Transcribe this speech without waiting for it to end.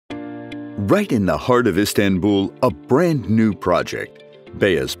Right in the heart of Istanbul, a brand new project,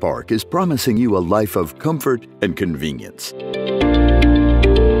 Beyaz Park is promising you a life of comfort and convenience.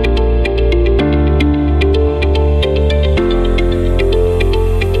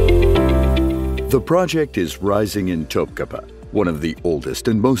 The project is rising in Topkapı, one of the oldest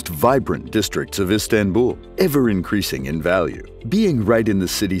and most vibrant districts of Istanbul, ever increasing in value. Being right in the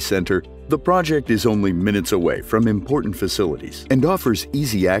city center, the project is only minutes away from important facilities and offers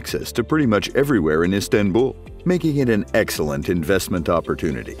easy access to pretty much everywhere in Istanbul, making it an excellent investment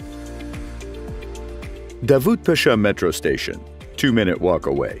opportunity. Davutpaşa Metro Station, 2-minute walk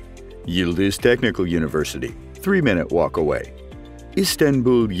away. Yıldız Technical University, 3-minute walk away.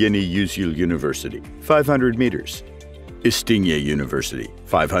 Istanbul Yeni Yüzyıl University, 500 meters. İstinye University,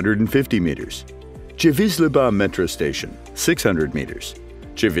 550 meters. Cevizlibağ Metro Station, 600 meters.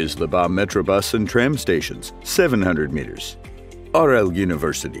 Cevizlibağ Metrobus and tram stations, 700 meters. Arel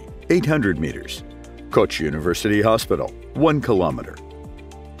University, 800 meters. Koç University Hospital, 1 kilometer.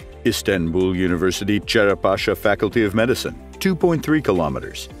 Istanbul University Cerrahpaşa Faculty of Medicine, 2.3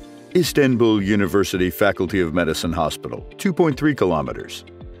 kilometers. Istanbul University Faculty of Medicine Hospital, 2.3 kilometers.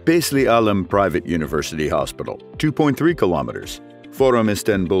 Besli Alem Private University Hospital, 2.3 kilometers. Forum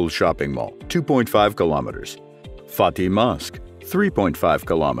Istanbul Shopping Mall, 2.5 kilometers. Fatih Mosque, 3.5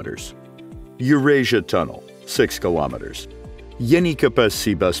 kilometers. Eurasia Tunnel, 6 kilometers. Yenikapı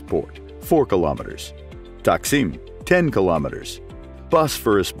Seabus Port, 4 kilometers. Taksim, 10 kilometers.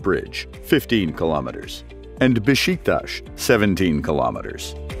 Bosphorus Bridge, 15 kilometers. And Beşiktaş, 17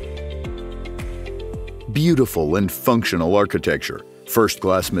 kilometers. Beautiful and functional architecture,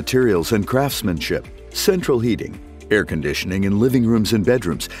 first-class materials and craftsmanship, central heating, air conditioning in living rooms and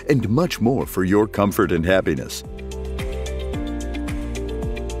bedrooms, and much more for your comfort and happiness.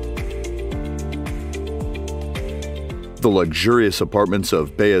 The luxurious apartments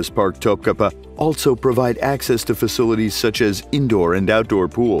of Beyaz Park Topkapı also provide access to facilities such as indoor and outdoor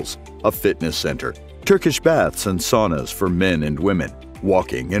pools, a fitness center, Turkish baths and saunas for men and women,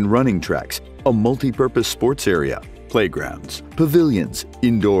 walking and running tracks, a multi-purpose sports area, playgrounds, pavilions,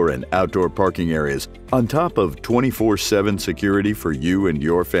 indoor and outdoor parking areas, on top of 24/7 security for you and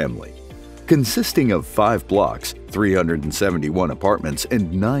your family. Consisting of 5 blocks, 371 apartments,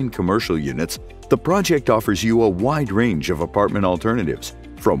 and 9 commercial units, the project offers you a wide range of apartment alternatives,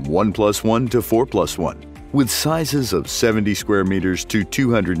 from 1+1 to 4+1, with sizes of 70 square meters to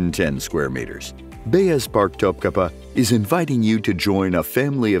 210 square meters. Beyaz Park Topkapı is inviting you to join a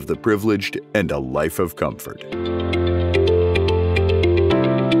family of the privileged and a life of comfort.